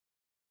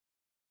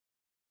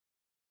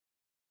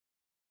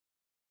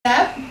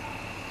Up.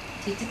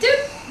 Toot toot toot.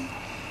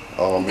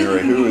 Oh,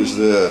 Mary, who is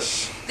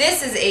this?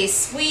 This is a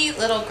sweet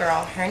little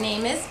girl. Her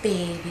name is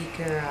Baby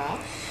Girl.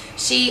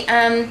 She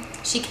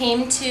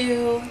came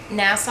to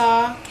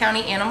Nassau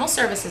County Animal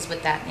Services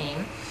with that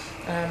name.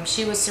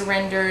 She was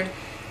surrendered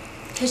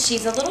because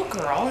she's a little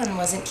girl and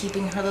wasn't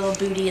keeping her little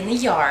booty in the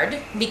yard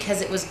because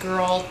it was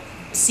girl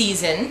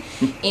season,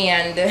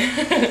 and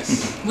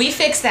we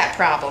fixed that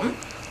problem.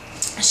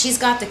 She's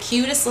got the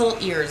cutest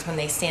little ears when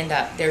they stand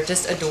up. They're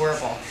just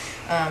adorable.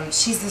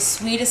 She's the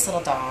sweetest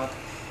little dog.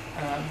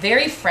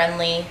 Very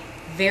friendly,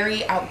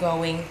 very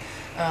outgoing,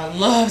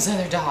 loves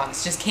other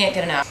dogs, just can't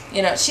get enough.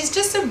 You know, she's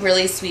just a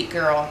really sweet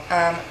girl.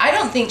 I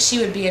don't think she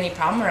would be any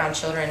problem around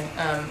children.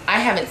 I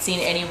haven't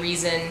seen any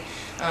reason,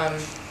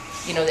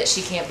 you know, that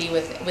she can't be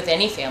with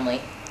any family.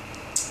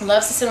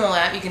 Loves to sit on the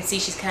lap. You can see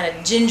she's kind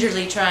of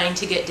gingerly trying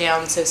to get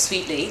down so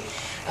sweetly.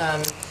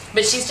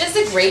 But she's just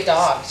a great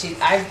dog.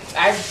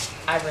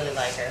 I really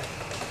like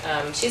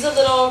her. She's a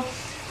little,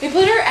 we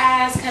put her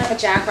as kind of a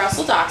Jack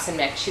Russell Dachshund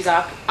mix. She's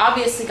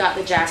obviously got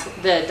the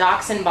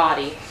Dachshund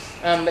body,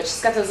 but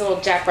she's got those little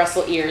Jack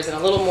Russell ears and a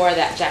little more of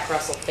that Jack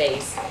Russell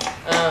face.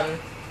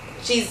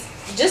 She's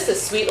just a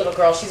sweet little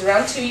girl. She's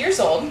around 2 years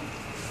old,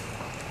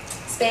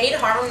 spayed,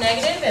 hormone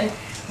negative, and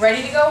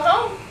ready to go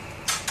home.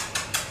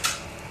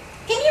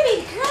 Come here,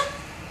 baby girl.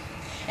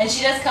 And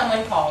she does come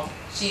when called.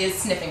 She is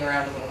sniffing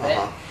around a little bit.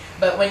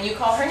 But when you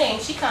call her name,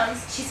 she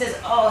comes. She says,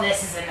 "Oh,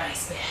 this is a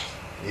nice bed."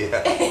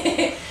 Yeah.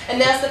 And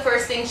that's the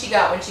first thing she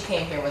got when she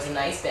came here, was a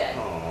nice bed.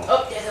 Aww.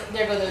 Oh,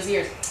 there go those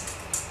ears.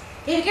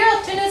 Baby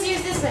girl, turn those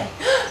ears this way.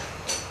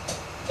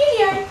 Here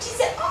you are. She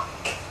said, "Oh."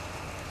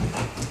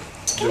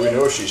 Do we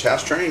know if she's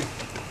house trained?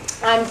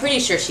 I'm pretty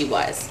sure she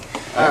was.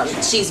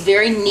 She's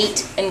very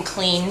neat and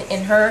clean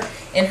in her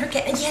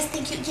cat. Yes,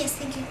 thank you. Yes,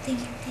 thank you. Thank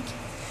you. Thank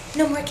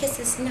you. No more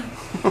kisses. No.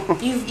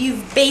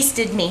 You've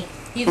basted me.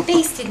 You've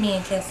basted me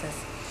in kisses.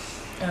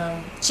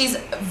 She's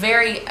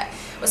very,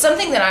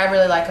 something that I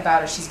really like about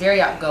her, she's very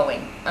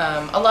outgoing.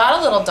 A lot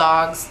of little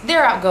dogs,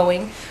 they're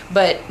outgoing,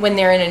 but when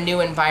they're in a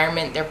new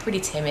environment, they're pretty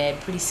timid,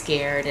 pretty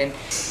scared, and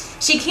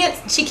she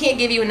can't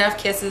give you enough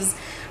kisses.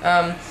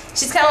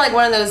 She's kind of like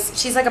one of those,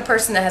 she's like a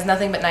person that has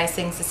nothing but nice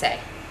things to say.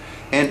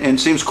 And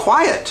seems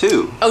quiet,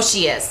 too. Oh,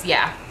 she is,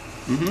 yeah.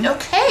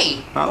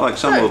 Okay. Not like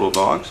some little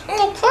dogs.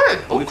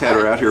 Okay. We've had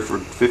her out here for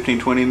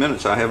 15-20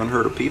 minutes. I haven't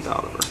heard a peep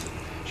out of her.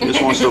 She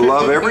just wants to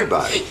love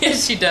everybody.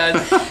 Yes, she does.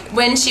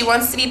 When she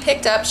wants to be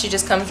picked up, she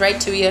just comes right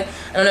to you.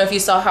 I don't know if you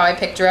saw how I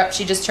picked her up.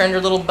 She just turned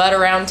her little butt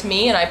around to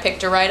me, and I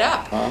picked her right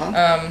up.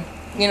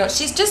 You know,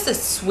 she's just a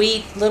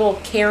sweet, little,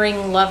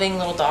 caring, loving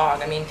little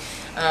dog. I mean,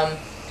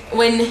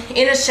 when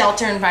in a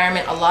shelter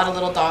environment, a lot of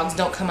little dogs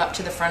don't come up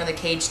to the front of the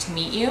cage to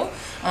meet you.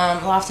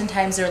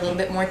 Oftentimes, they're a little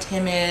bit more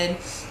timid.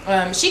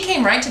 She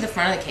came right to the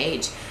front of the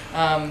cage.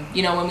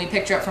 You know, when we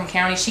picked her up from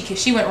county,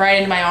 she went right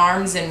into my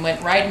arms and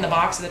went right in the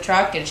box of the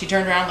truck, and she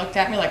turned around and looked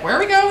at me like, "Where are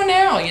we going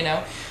now?" You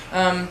know,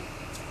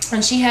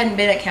 and she hadn't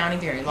been at county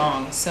very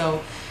long,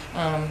 so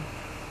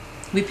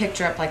we picked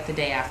her up like the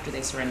day after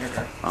they surrendered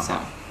her. So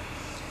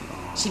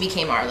she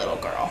became our little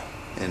girl.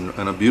 And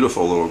a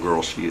beautiful little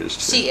girl she is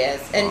too. She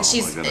is, and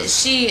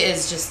she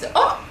is just there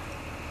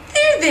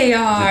they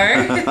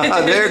are.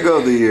 There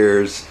go the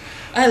ears.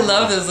 I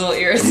love those little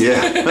ears.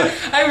 Yeah.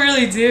 I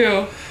really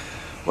do.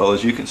 Well,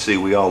 as you can see,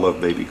 we all love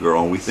Baby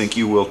Girl, and we think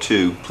you will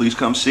too. Please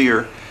come see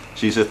her.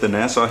 She's at the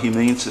Nassau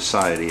Humane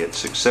Society at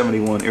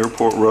 671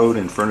 Airport Road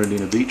in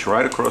Fernandina Beach,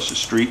 right across the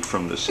street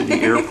from the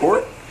city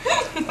airport.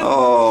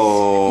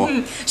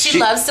 Oh. She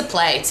loves to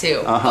play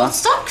too. Oh,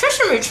 stop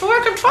kissing me so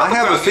I can talk about I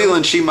have a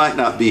feeling she might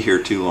not be here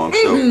too long,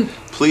 so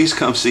please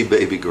come see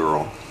Baby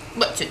Girl.